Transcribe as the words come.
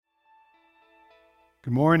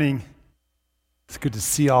Good morning. It's good to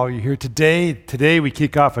see all of you here today. Today we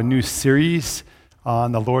kick off a new series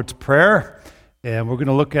on the Lord's Prayer, and we're going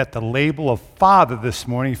to look at the label of Father this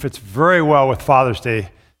morning. It fits very well with Father's Day,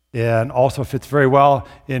 and also fits very well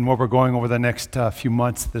in what we're going over the next few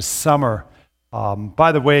months this summer.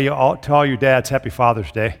 By the way, to all your dads, happy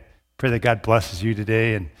Father's Day. Pray that God blesses you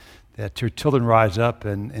today and that your children rise up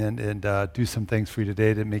and do some things for you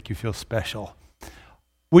today that make you feel special.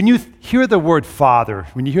 When you hear the word Father,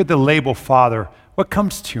 when you hear the label Father, what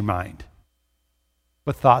comes to your mind?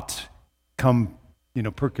 What thoughts come,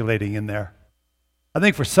 percolating in there? I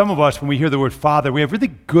think for some of us, when we hear the word Father, we have really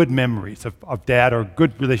good memories of Dad or a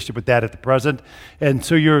good relationship with Dad at the present. And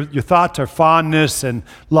so your thoughts are fondness and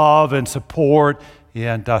love and support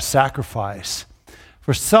and sacrifice.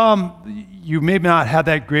 For some, you may not have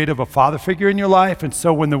that great of a father figure in your life, and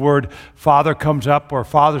so when the word Father comes up or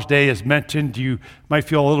Father's Day is mentioned, you might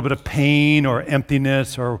feel a little bit of pain or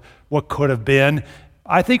emptiness or what could have been.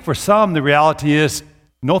 I think for some, the reality is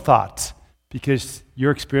no thoughts, because your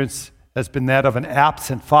experience has been that of an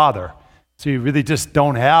absent father. So you really just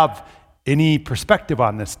don't have any perspective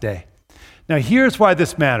on this day. Now, here's why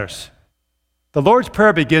this matters. The Lord's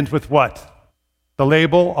Prayer begins with what? The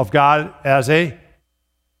label of God as a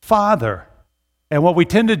Father. And what we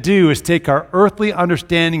tend to do is take our earthly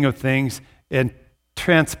understanding of things and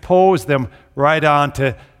transpose them right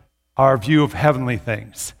onto our view of heavenly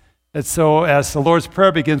things. And so as the Lord's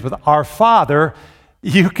Prayer begins with our Father,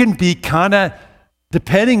 you can be kind of,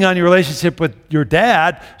 depending on your relationship with your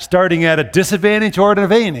dad, starting at a disadvantage or an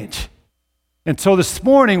advantage. And so this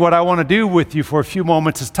morning, what I want to do with you for a few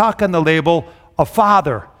moments is talk on the label of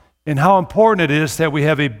Father and how important it is that we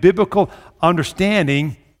have a biblical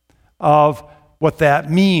understanding of what that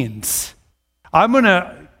means. I'm going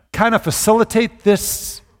to kind of facilitate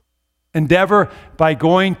this endeavor by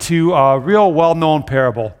going to a real well-known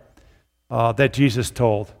parable that Jesus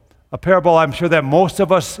told. A parable I'm sure that most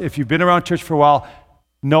of us, if you've been around church for a while,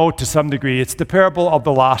 know to some degree. It's the parable of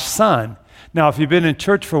the lost son. Now, if you've been in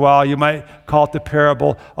church for a while, you might call it the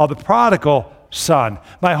parable of the prodigal son.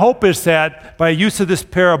 My hope is that by use of this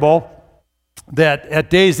parable, that at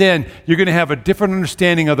day's end, you're going to have a different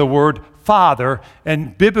understanding of the word Father,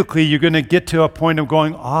 and biblically, you're going to get to a point of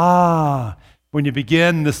going, when you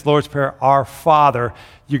begin this Lord's Prayer, our Father,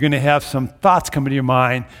 you're going to have some thoughts come into your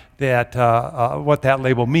mind that what that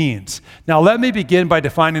label means. Now, let me begin by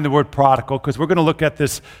defining the word prodigal, because we're going to look at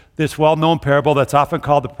this well-known parable that's often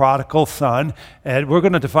called the prodigal son, and we're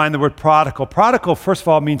going to define the word prodigal. Prodigal, first of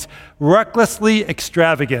all, means recklessly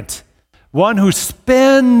extravagant, one who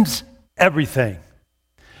spends everything.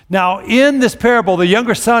 Now, in this parable, the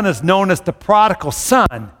younger son is known as the prodigal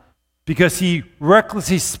son because he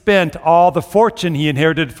recklessly spent all the fortune he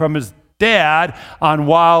inherited from his dad on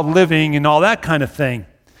wild living and all that kind of thing.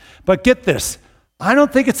 But get this, I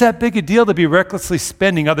don't think it's that big a deal to be recklessly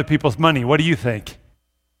spending other people's money. What do you think?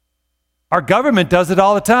 Our government does it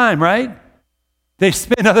all the time, right? They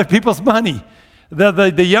spend other people's money.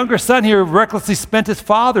 The younger son here recklessly spent his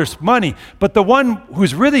father's money, but the one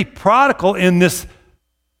who's really prodigal in this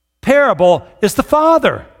parable is the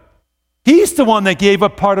father. He's the one that gave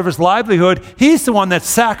up part of his livelihood. He's the one that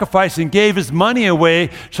sacrificed and gave his money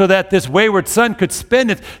away so that this wayward son could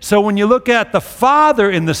spend it. So when you look at the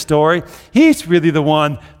father in the story, he's really the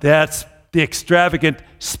one that's the extravagant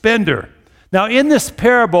spender. Now, in this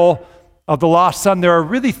parable of the lost son, there are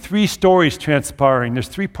really three stories transpiring. There's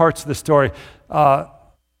three parts of the story.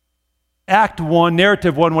 Act one,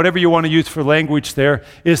 narrative one, whatever you want to use for language there,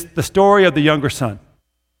 is the story of the younger son.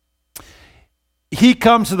 He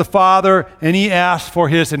comes to the father and he asks for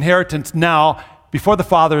his inheritance now before the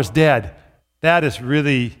father is dead. That is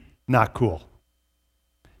really not cool.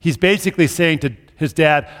 He's basically saying to his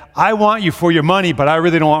dad, I want you for your money, but I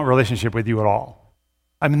really don't want a relationship with you at all.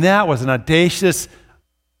 I mean, that was an audacious,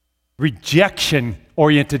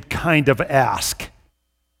 rejection-oriented kind of ask.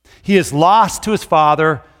 He is lost to his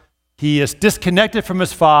father. He is disconnected from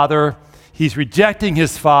his father. He's rejecting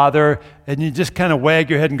his father, and you just kind of wag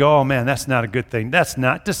your head and go, oh man, that's not a good thing. That's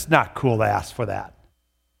not cool to ask for that.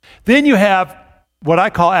 Then you have what I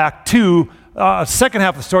call Act 2, second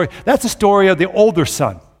half of the story. That's the story of the older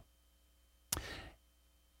son.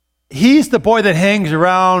 He's the boy that hangs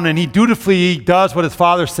around and he dutifully does what his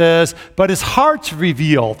father says, but his heart's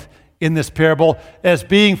revealed in this parable as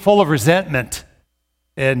being full of resentment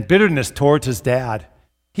and bitterness towards his dad.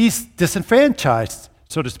 He's disenfranchised,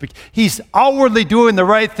 so to speak. He's outwardly doing the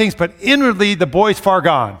right things, but inwardly the boy's far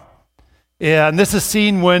gone. And this is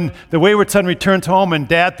seen when the wayward son returns home and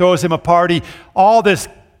dad throws him a party. All this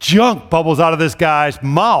junk bubbles out of this guy's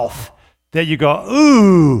mouth that you go,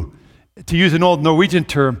 ooh. to use an old Norwegian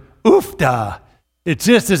term, oofda. It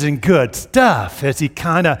just isn't good stuff, as he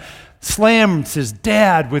kind of slams his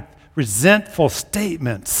dad with resentful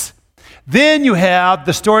statements. Then you have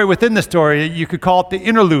the story within the story. You could call it the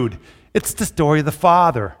interlude. It's the story of the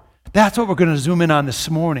Father. That's what we're going to zoom in on this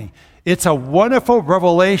morning. It's a wonderful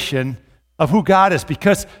revelation of who God is,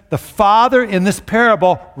 because the Father in this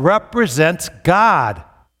parable represents God.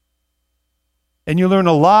 And you learn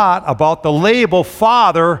a lot about the label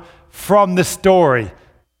Father from this story.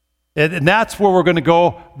 And that's where we're going to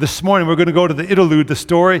go this morning. We're going to go to the interlude, the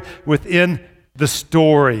story within the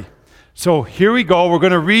story. So here we go. We're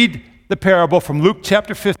going to read the parable from Luke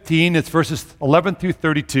chapter 15. It's verses 11 through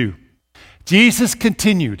 32. Jesus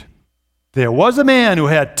continued, "There was a man who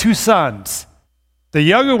had 2 sons. The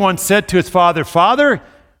younger one said to his father, 'Father,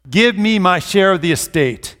 give me my share of the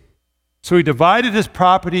estate.' So he divided his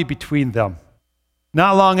property between them.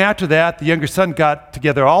 Not long after that, the younger son got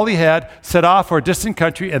together all he had, set off for a distant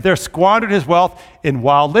country, and there squandered his wealth in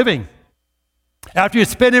wild living. After he had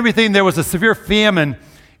spent everything, there was a severe famine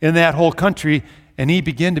in that whole country, and he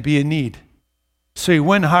began to be in need. So he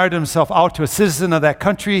went and hired himself out to a citizen of that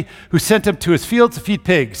country, who sent him to his fields to feed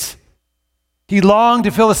pigs. He longed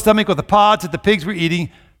to fill his stomach with the pods that the pigs were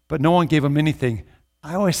eating, but no one gave him anything."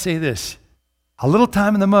 I always say this: a little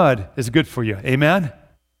time in the mud is good for you. Amen?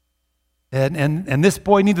 And this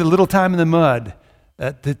boy needed a little time in the mud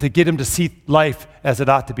to get him to see life as it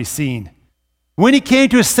ought to be seen. When he came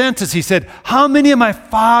to his senses, he said, "How many of my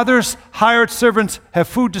father's hired servants have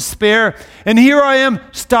food to spare? And here I am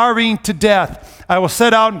starving to death. I will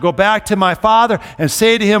set out and go back to my father and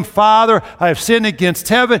say to him, 'Father, I have sinned against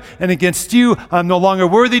heaven and against you. I'm no longer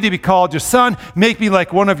worthy to be called your son. Make me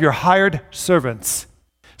like one of your hired servants.'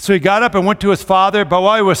 So he got up and went to his father, but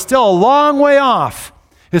while he was still a long way off,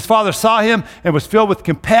 his father saw him and was filled with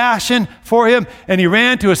compassion for him, and he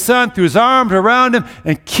ran to his son, threw his arms around him,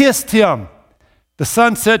 and kissed him. The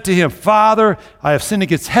son said to him, 'Father, I have sinned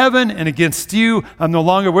against heaven and against you. I'm no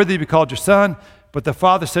longer worthy to be called your son.' But the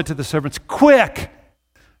father said to the servants, 'Quick,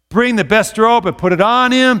 bring the best robe and put it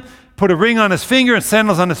on him. Put a ring on his finger and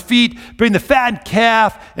sandals on his feet. Bring the fattened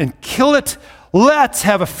calf and kill it. Let's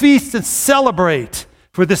have a feast and celebrate.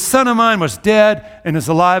 For this son of mine was dead and is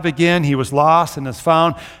alive again. He was lost and is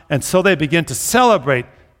found.' And so they began to celebrate.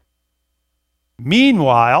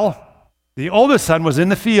 Meanwhile, the oldest son was in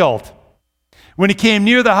the field. When he came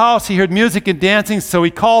near the house, he heard music and dancing, so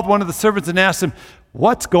he called one of the servants and asked him,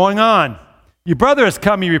 'What's going on?' 'Your brother has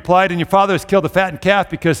come,' he replied, 'and your father has killed the fattened calf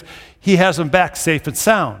because he has him back safe and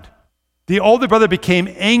sound.' The older brother became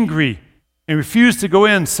angry and refused to go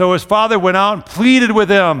in, so his father went out and pleaded with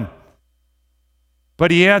him.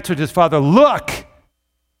 But he answered his father, 'Look,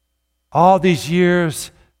 all these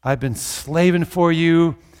years I've been slaving for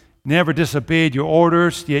you, never disobeyed your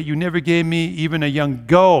orders, yet you never gave me even a young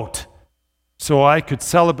goat so I could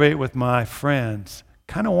celebrate with my friends.'"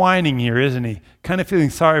 Kind of whining here, isn't he? Kind of feeling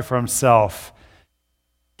sorry for himself.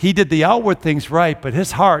 He did the outward things right, but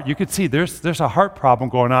his heart, you could see there's a heart problem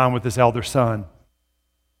going on with this elder son.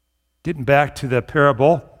 Getting back to the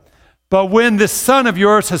parable. "But when this son of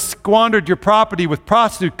yours has squandered your property with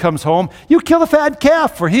prostitute comes home, you kill a fat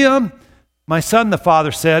calf for him." "My son," the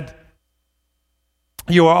father said,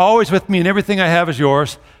 "you are always with me and everything I have is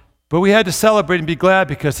yours. But we had to celebrate and be glad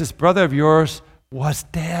because this brother of yours was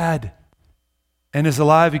dead and is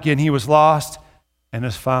alive again. He was lost and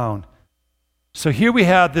is found." So here we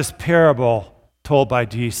have this parable told by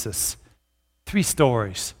Jesus. 3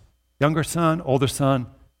 stories: younger son, older son,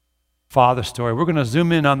 Father story. We're going to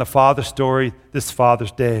zoom in on the Father story this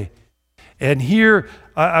Father's Day. And here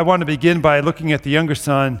I want to begin by looking at the younger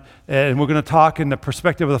son, and we're going to talk in the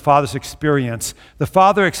perspective of the father's experience. The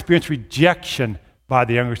father experienced rejection by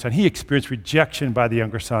the younger son. He experienced rejection by the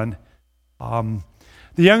younger son.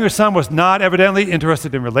 The younger son was not evidently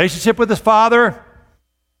interested in relationship with his father.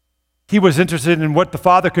 He was interested in what the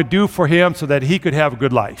father could do for him so that he could have a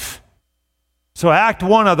good life. So Act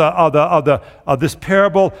 1 of this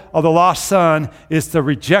parable of the lost son is the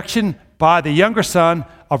rejection by the younger son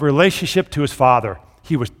of relationship to his father.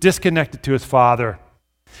 He was disconnected to his father.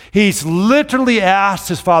 He's literally asked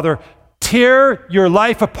his father, "Tear your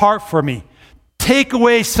life apart for me. Take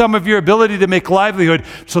away some of your ability to make livelihood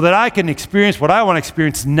so that I can experience what I want to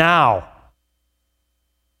experience now."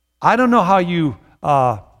 I don't know how you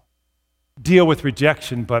deal with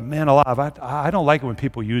rejection, but man alive, I don't like it when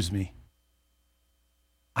people use me.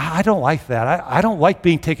 I don't like that. I don't like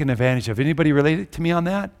being taken advantage of. Anybody related to me on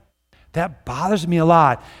that? That bothers me a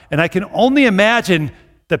lot. And I can only imagine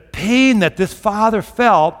the pain that this father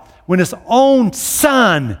felt when his own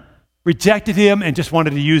son rejected him and just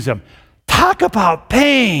wanted to use him. Talk about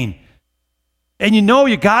pain. And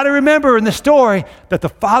you got to remember in the story that the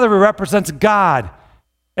Father represents God.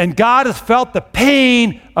 And God has felt the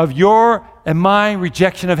pain of your and my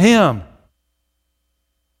rejection of him.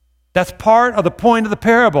 That's part of the point of the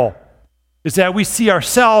parable, is that we see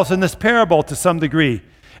ourselves in this parable to some degree.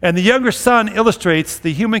 And the younger son illustrates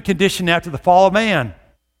the human condition after the fall of man.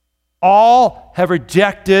 All have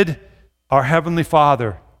rejected our Heavenly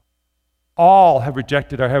Father. All have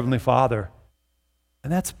rejected our Heavenly Father.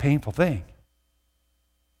 And that's a painful thing.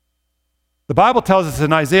 The Bible tells us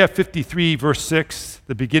in Isaiah 53, verse 6,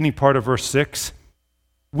 the beginning part of verse 6,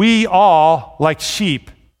 we all, like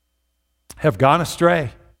sheep, have gone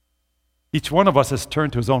astray. Each one of us has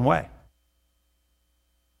turned to his own way.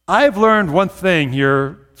 I've learned one thing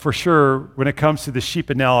here for sure when it comes to the sheep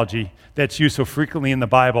analogy that's used so frequently in the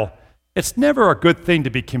Bible. It's never a good thing to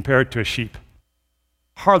be compared to a sheep.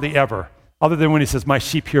 Hardly ever. Other than when he says, my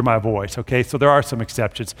sheep hear my voice, okay? So there are some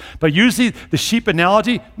exceptions. But usually the sheep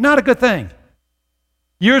analogy, not a good thing.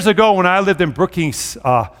 Years ago when I lived in Brookings,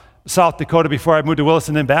 South Dakota, before I moved to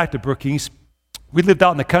Williston and then back to Brookings, we lived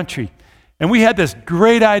out in the country. And we had this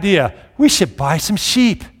great idea. We should buy some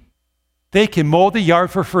sheep. They can mow the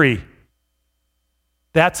yard for free.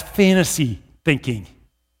 That's fantasy thinking.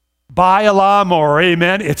 Buy a lawnmower,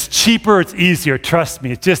 amen? It's cheaper, it's easier, trust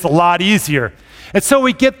me. It's just a lot easier. And so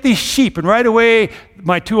we get these sheep, and right away,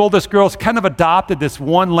 my two oldest girls kind of adopted this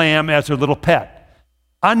one lamb as their little pet.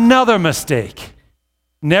 Another mistake.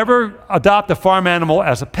 Never adopt a farm animal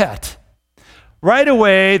as a pet. Right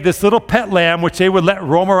away, this little pet lamb, which they would let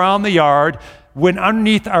roam around the yard, went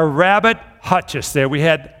underneath our rabbit hutches there. We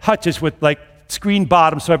had hutches with like screen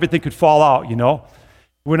bottoms so everything could fall out,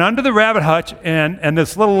 Went under the rabbit hutch, and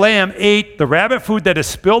this little lamb ate the rabbit food that is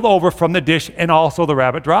spilled over from the dish and also the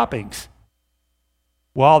rabbit droppings.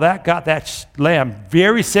 Well, that got that lamb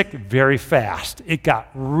very sick very fast. It got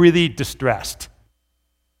really distressed.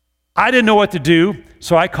 I didn't know what to do,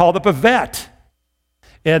 so I called up a vet.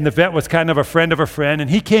 And the vet was kind of a friend of a friend, and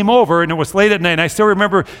he came over, and it was late at night, and I still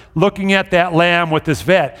remember looking at that lamb with this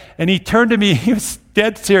vet, and he turned to me, he was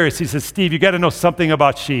dead serious. He said, Steve, you got to know something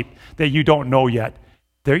about sheep that you don't know yet.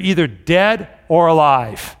 They're either dead or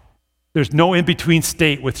alive. There's no in-between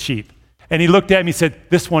state with sheep. And he looked at me and said,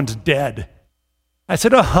 this one's dead. I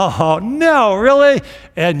said, oh, no, really?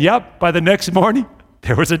 And yep, by the next morning,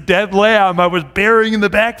 there was a dead lamb I was burying in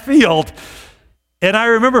the back field. And I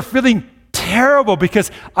remember feeling terrible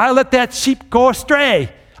because I let that sheep go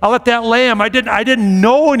astray. I let that lamb, I didn't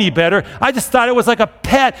know any better. I just thought it was like a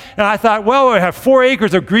pet. And I thought, well, I have 4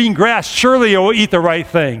 acres of green grass. Surely it will eat the right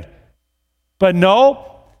thing. But no,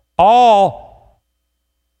 all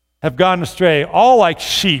have gone astray. All like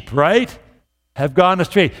sheep, right? Have gone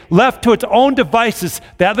astray. Left to its own devices,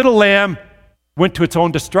 that little lamb went to its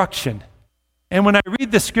own destruction. And when I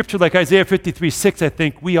read this scripture like Isaiah 53:6, I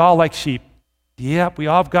think we all like sheep. Yep, we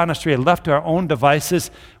all have gone astray, left to our own devices.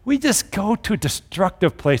 We just go to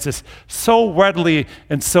destructive places so readily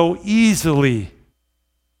and so easily.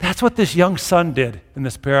 That's what this young son did in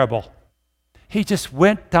this parable. He just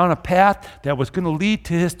went down a path that was going to lead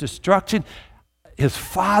to his destruction. His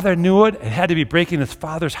father knew it. It had to be breaking his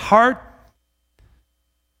father's heart.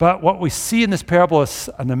 But what we see in this parable is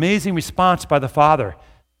an amazing response by the father.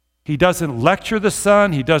 He doesn't lecture the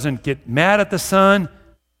son. He doesn't get mad at the son.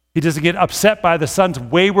 He doesn't get upset by the son's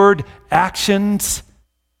wayward actions.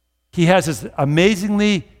 He has this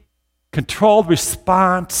amazingly controlled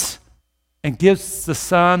response and gives the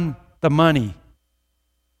son the money.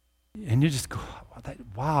 And you just go,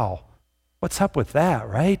 wow, what's up with that,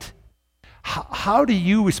 right? How do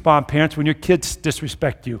you respond, parents, when your kids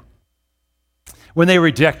disrespect you? When they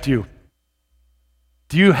reject you?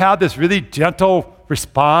 Do you have this really gentle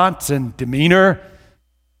response and demeanor?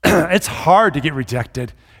 It's hard to get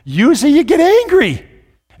rejected. Usually you get angry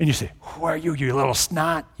and you say, who are you, you little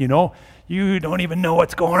snot? You don't even know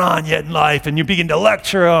what's going on yet in life, and you begin to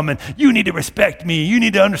lecture them, and you need to respect me. You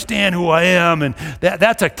need to understand who I am, and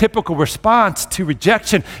that's a typical response to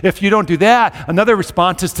rejection. If you don't do that, another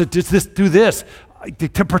response is to just do this,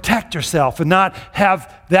 to protect yourself and not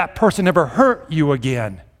have that person ever hurt you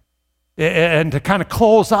again, and to kind of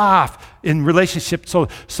close off in relationship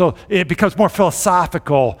so it becomes more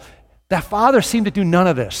philosophical. That father seemed to do none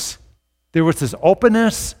of this. There was this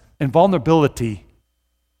openness and vulnerability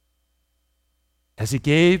as he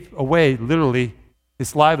gave away, literally,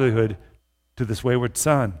 his livelihood to this wayward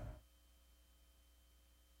son.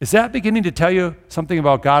 Is that beginning to tell you something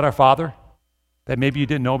about God our Father that maybe you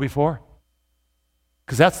didn't know before?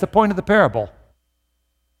 Because that's the point of the parable.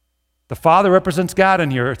 The Father represents God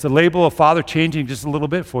in here. It's a label of Father changing just a little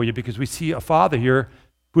bit for you because we see a Father here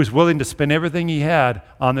who is willing to spend everything he had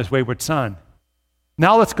on this wayward son.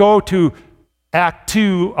 Now let's go to Act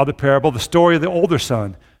 2 of the parable, the story of the older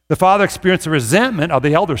son. The father experienced the resentment of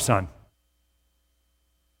the elder son.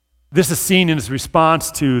 This is seen in his response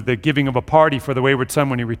to the giving of a party for the wayward son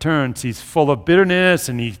when he returns. He's full of bitterness,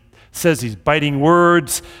 and he says he's biting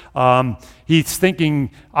words. He's thinking,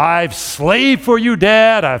 I've slaved for you,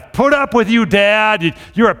 Dad. I've put up with you, Dad.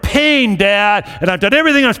 You're a pain, Dad, and I've done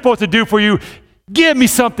everything I'm supposed to do for you. Give me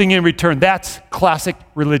something in return. That's classic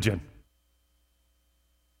religion.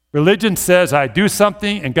 Religion says I do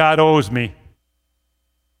something and God owes me.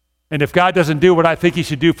 And if God doesn't do what I think he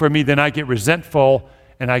should do for me, then I get resentful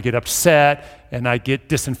and I get upset and I get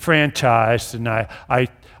disenfranchised and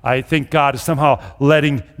I think God is somehow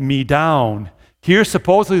letting me down. Here's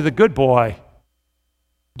supposedly the good boy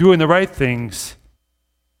doing the right things,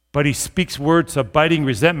 but he speaks words of biting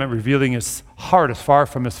resentment, revealing his heart is far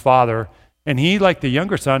from his father. And he, like the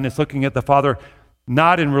younger son, is looking at the father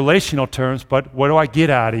not in relational terms, but what do I get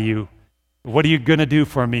out of you? What are you going to do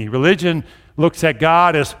for me? Religion looks at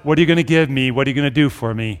God as, what are you going to give me? What are you going to do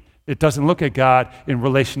for me? It doesn't look at God in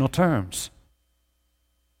relational terms.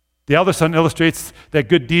 The elder son illustrates that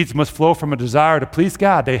good deeds must flow from a desire to please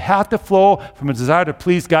God. They have to flow from a desire to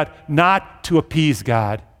please God, not to appease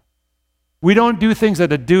God. We don't do things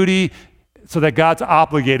out of duty so that God's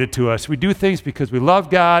obligated to us. We do things because we love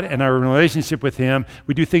God and our relationship with him.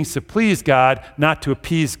 We do things to please God, not to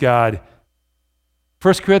appease God.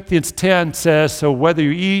 1 Corinthians 10 says, so whether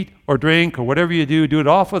you eat or drink or whatever you do it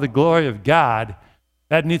all for the glory of God.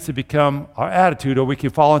 That needs to become our attitude, or we can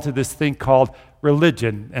fall into this thing called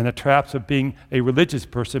religion and the traps of being a religious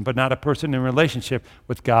person, but not a person in relationship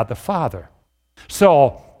with God the Father.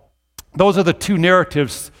 So those are the two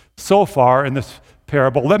narratives so far in this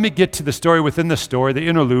parable. Let me get to the story within the story, the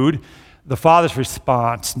interlude, the father's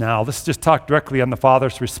response now. Let's just talk directly on the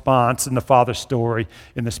father's response in the father's story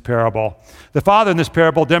in this parable. The father in this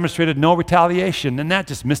parable demonstrated no retaliation, and that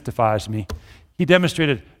just mystifies me. He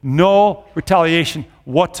demonstrated no retaliation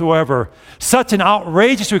whatsoever. Such an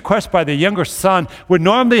outrageous request by the younger son would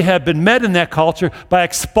normally have been met in that culture by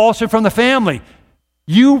expulsion from the family.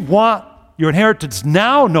 You want your inheritance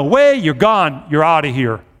now? No way, you're gone, you're out of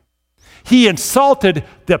here. He insulted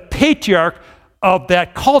the patriarch of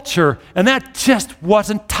that culture, and that just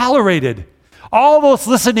wasn't tolerated. All those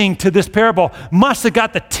listening to this parable must have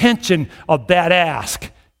got the tension of that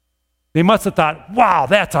ask. They must have thought, wow,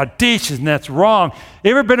 that's audacious and that's wrong.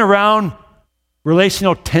 You ever been around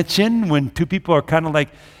relational tension when two people are kind of like,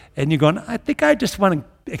 and you're going, I think I just want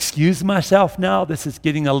to excuse myself now. This is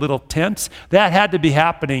getting a little tense. That had to be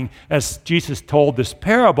happening as Jesus told this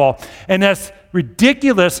parable. And as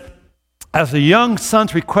ridiculous as the young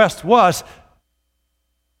son's request was,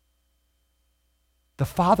 the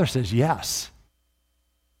father says yes.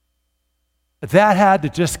 That had to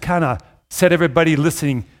just kind of set everybody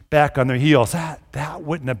listening back on their heels. That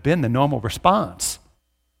wouldn't have been the normal response.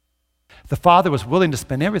 The father was willing to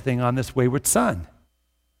spend everything on this wayward son.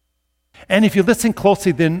 And if you listen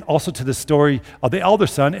closely then also to the story of the elder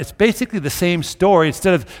son, it's basically the same story.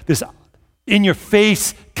 Instead of this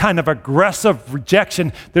in-your-face kind of aggressive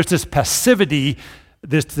rejection, there's this passivity,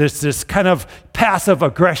 this kind of passive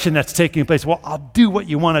aggression that's taking place. Well, I'll do what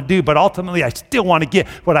you want to do, but ultimately I still want to get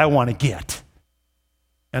what I want to get.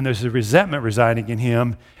 And there's a resentment residing in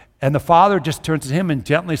him. And the father just turns to him and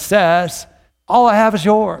gently says, all I have is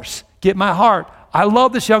yours. Get my heart. I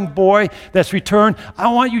love this young boy that's returned.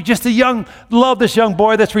 I want you just to love this young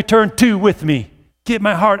boy that's returned too with me. Get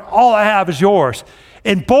my heart. All I have is yours.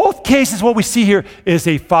 In both cases, what we see here is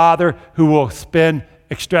a father who will spend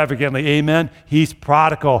extravagantly. Amen. He's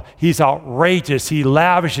prodigal. He's outrageous. He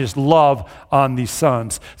lavishes love on these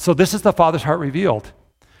sons. So this is the father's heart revealed.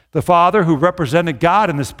 The father who represented God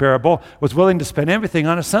in this parable was willing to spend everything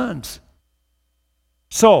on his sons.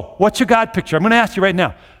 So what's your God picture? I'm going to ask you right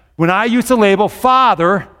now. When I use the label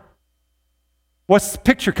father, what's the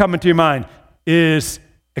picture coming to your mind? Is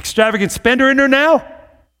extravagant spender in there now?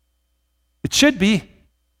 It should be.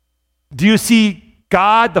 Do you see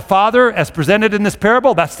God the Father as presented in this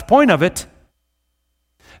parable? That's the point of it.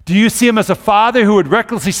 Do you see him as a father who would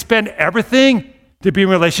recklessly spend everything to be in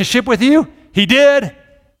relationship with you? He did.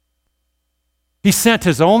 He sent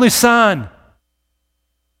his only son.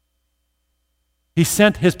 He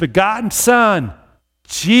sent his begotten son,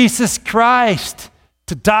 Jesus Christ,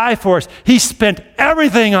 to die for us. He spent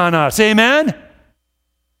everything on us. Amen?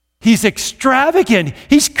 He's extravagant.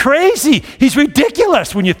 He's crazy. He's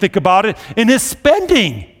ridiculous when you think about it in his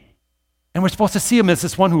spending. And we're supposed to see him as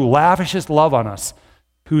this one who lavishes love on us,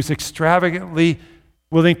 who's extravagantly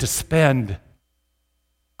willing to spend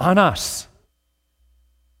on us.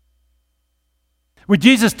 When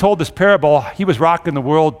Jesus told this parable, he was rocking the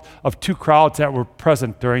world of two crowds that were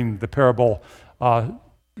present during the parable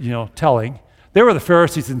telling. They were the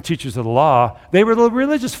Pharisees and teachers of the law. They were the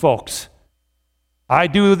religious folks. I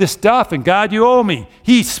do this stuff, and God, you owe me.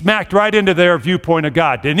 He smacked right into their viewpoint of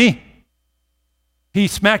God, didn't he? He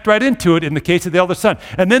smacked right into it in the case of the elder son.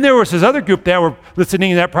 And then there was this other group that were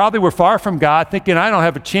listening that probably were far from God, thinking, I don't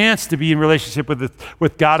have a chance to be in relationship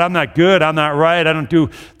with God. I'm not good. I'm not right. I don't do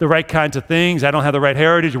the right kinds of things. I don't have the right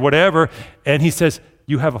heritage or whatever. And he says,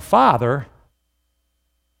 you have a Father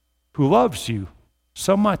who loves you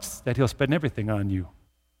so much that he'll spend everything on you.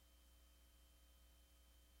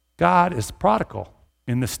 God is prodigal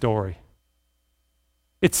in this story.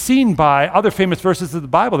 It's seen by other famous verses of the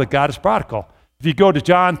Bible that God is prodigal. If you go to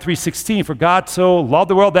John 3:16, for God so loved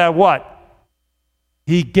the world that what?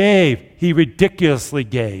 He gave. He ridiculously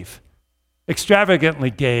gave. Extravagantly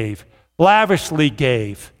gave. Lavishly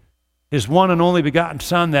gave. His one and only begotten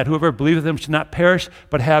Son, that whoever believeth him should not perish,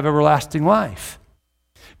 but have everlasting life.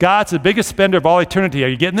 God's the biggest spender of all eternity. Are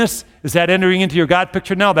you getting this? Is that entering into your God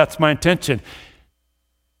picture now? That's my intention.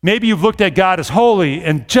 Maybe you've looked at God as holy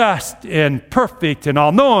and just and perfect and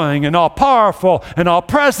all-knowing and all-powerful and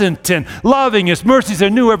all-present and loving. His mercies are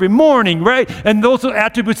new every morning, right? And those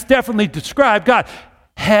attributes definitely describe God.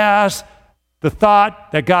 Has the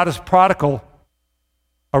thought that God is prodigal,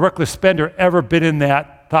 a reckless spender, ever been in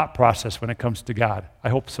that thought process when it comes to God? I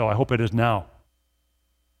hope so. I hope it is now.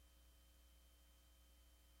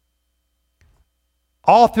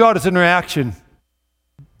 All throughout his interaction,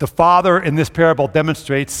 the Father in this parable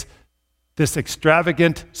demonstrates this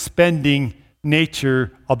extravagant spending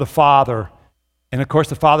nature of the Father. And of course,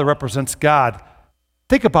 the Father represents God.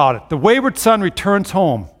 Think about it. The wayward son returns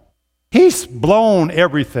home. He's blown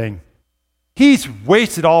everything. He's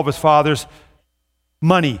wasted all of his father's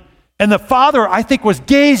money. And the father, I think, was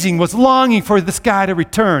longing for this guy to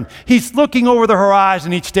return. He's looking over the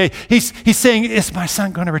horizon each day. He's saying, is my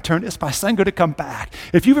son going to return? Is my son going to come back?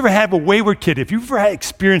 If you've ever had a wayward kid, if you've ever had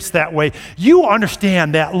experience that way, you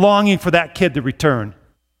understand that longing for that kid to return.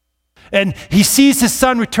 And he sees his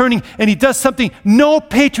son returning, and he does something no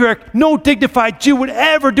patriarch, no dignified Jew would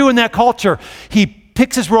ever do in that culture. He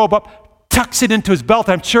picks his robe up, tucks it into his belt,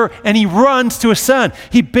 I'm sure, and he runs to his son.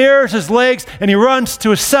 He bares his legs and he runs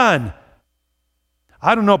to his son.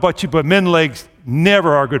 I don't know about you, but men's legs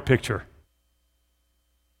never are a good picture.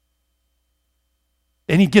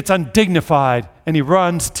 And he gets undignified and he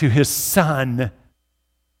runs to his son.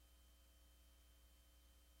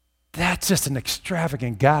 That's just an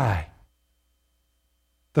extravagant guy.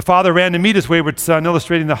 The father ran to meet his wayward son,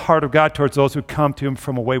 illustrating the heart of God towards those who come to him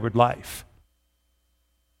from a wayward life.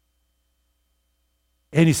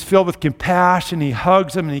 And he's filled with compassion. He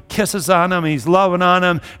hugs him and he kisses on him and he's loving on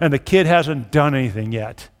him, and the kid hasn't done anything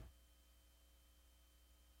yet.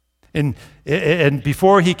 And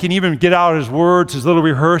before he can even get out his words, his little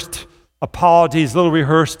rehearsed apology, his little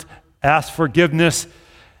rehearsed ask forgiveness,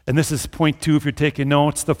 and this is point 2 if you're taking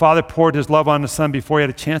notes, the father poured his love on the son before he had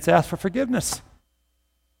a chance to ask for forgiveness.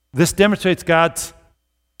 This demonstrates God's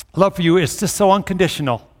love for you. It's just so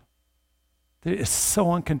unconditional. It is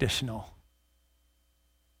so unconditional.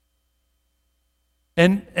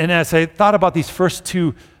 And as I thought about these first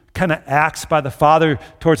 2 kind of acts by the father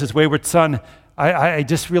towards his wayward son, I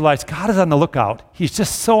just realized God is on the lookout. He's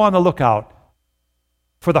just so on the lookout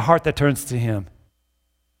for the heart that turns to him.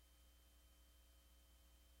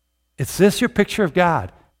 Is this your picture of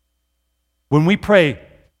God? When we pray,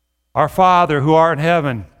 our Father who art in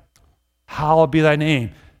heaven, hallowed be thy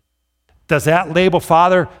name. Does that label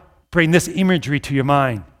Father bring this imagery to your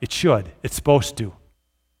mind? It should. It's supposed to.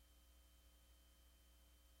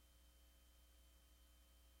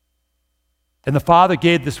 And the father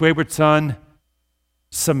gave this wayward son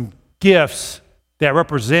some gifts that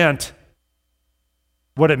represent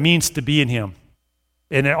what it means to be in him.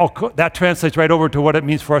 And that translates right over to what it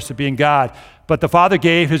means for us to be in God. But the father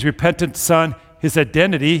gave his repentant son his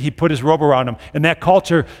identity. He put his robe around him. In that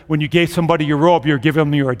culture, when you gave somebody your robe, you're giving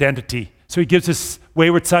them your identity. So he gives this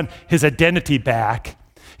wayward son his identity back.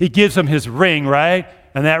 He gives him his ring, right?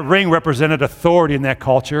 And that ring represented authority in that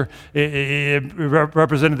culture. It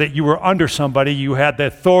represented that you were under somebody. You had the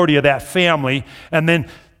authority of that family. And then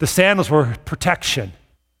the sandals were protection.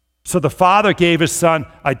 So the father gave his son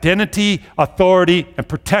identity, authority, and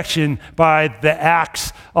protection by the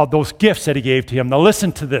acts of those gifts that he gave to him. Now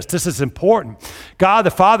listen to this. This is important. God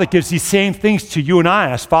the Father gives these same things to you and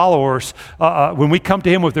I as followers. When we come to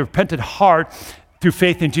him with a repentant heart, through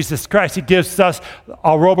faith in Jesus Christ. He gives us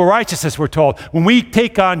a robe of righteousness, we're told. When we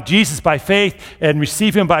take on Jesus by faith and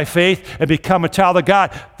receive him by faith and become a child of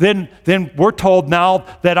God, then we're told now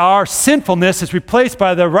that our sinfulness is replaced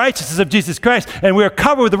by the righteousness of Jesus Christ, and we are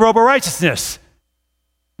covered with the robe of righteousness.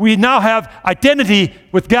 We now have identity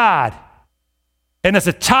with God. And as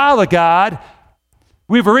a child of God,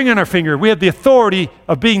 we have a ring on our finger. We have the authority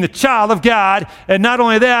of being the child of God. And not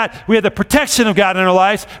only that, we have the protection of God in our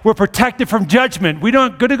lives. We're protected from judgment. We're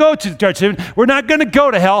not going to go to judgment. We're not going to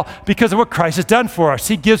go to hell because of what Christ has done for us.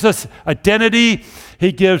 He gives us identity.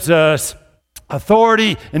 He gives us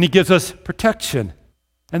authority. And he gives us protection.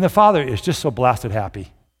 And the Father is just so blasted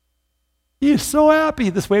happy. He is so happy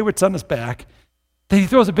this wayward son is back that he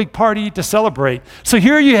throws a big party to celebrate. So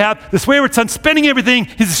here you have this wayward son spending everything.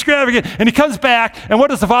 He's extravagant, and he comes back, and what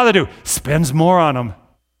does the father do? Spends more on him.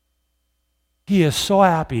 He is so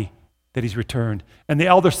happy that he's returned. And the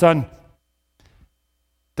elder son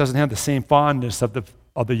doesn't have the same fondness of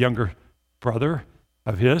the younger brother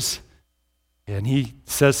of his. And he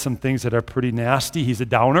says some things that are pretty nasty. He's a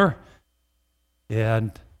downer.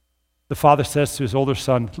 And the father says to his older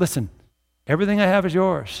son, listen, everything I have is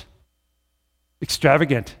yours.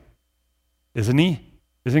 Extravagant, isn't he?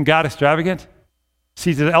 Isn't God extravagant?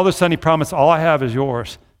 See, to the elder son, he promised, all I have is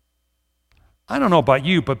yours. I don't know about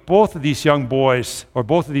you, but both of these young boys, or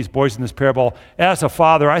both of these boys in this parable, as a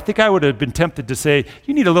father, I think I would have been tempted to say,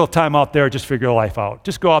 you need a little time out there, just figure your life out.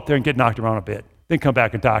 Just go out there and get knocked around a bit. Then come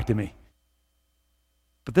back and talk to me.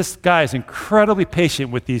 But this guy is incredibly patient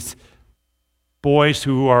with these boys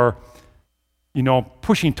who are,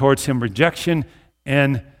 pushing towards him rejection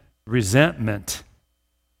and resentment.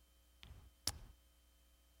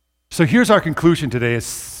 So here's our conclusion today. It's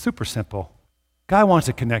super simple. God wants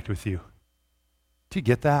to connect with you. Do you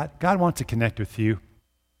get that? God wants to connect with you.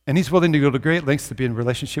 And he's willing to go to great lengths to be in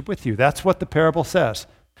relationship with you. That's what the parable says.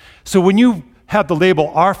 So when you have the label,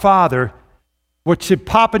 Our Father, what should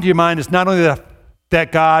pop into your mind is not only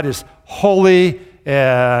that God is holy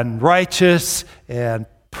and righteous and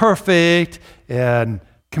perfect and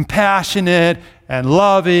compassionate and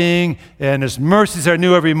loving, and his mercies are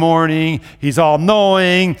new every morning. He's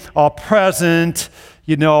all-knowing, all-present,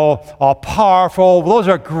 all-powerful. Those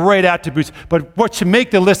are great attributes. But what should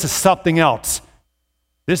make the list is something else.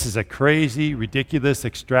 This is a crazy, ridiculous,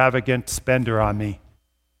 extravagant spender on me.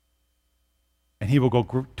 And he will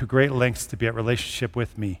go to great lengths to be at relationship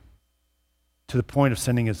with me, to the point of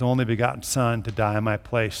sending his only begotten Son to die in my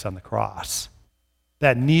place on the cross.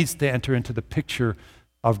 That needs to enter into the picture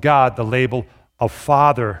of God, the label of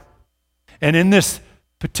Father. And in this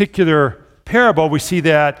particular parable, we see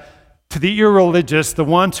that to the irreligious, the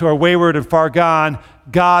ones who are wayward and far gone,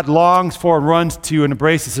 God longs for and runs to and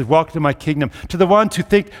embraces and says, welcome to my kingdom. To the ones who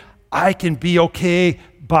think, I can be okay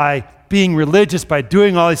by being religious, by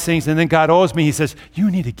doing all these things, and then God owes me, he says, you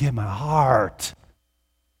need to get my heart.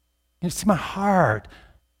 You need to see my heart.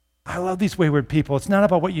 I love these wayward people. It's not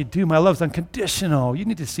about what you do. My love is unconditional. You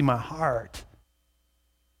need to see my heart.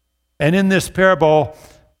 And in this parable,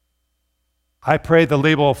 I pray the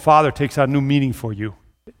label of Father takes on new meaning for you.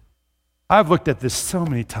 I've looked at this so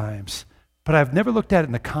many times, but I've never looked at it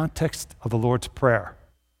in the context of the Lord's Prayer.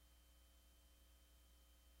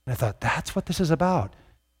 And I thought, that's what this is about.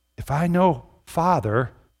 If I know Father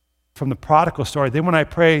from the prodigal story, then when I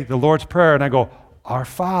pray the Lord's Prayer and I go, Our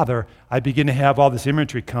Father, I begin to have all this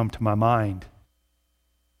imagery come to my mind.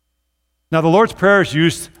 Now, the Lord's Prayer is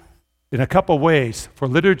used in a couple ways, for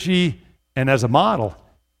liturgy and as a model.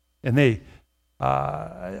 And they,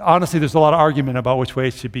 honestly, there's a lot of argument about which way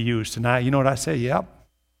it should be used. And you know what I say? Yep,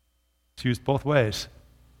 it's used both ways,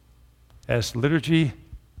 as liturgy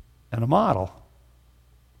and a model.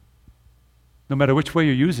 No matter which way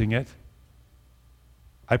you're using it,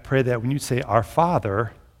 I pray that when you say Our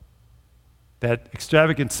Father, that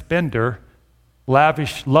extravagant spender,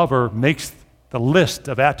 lavish lover makes the list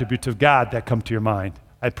of attributes of God that come to your mind.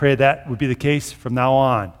 I pray that would be the case from now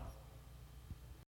on.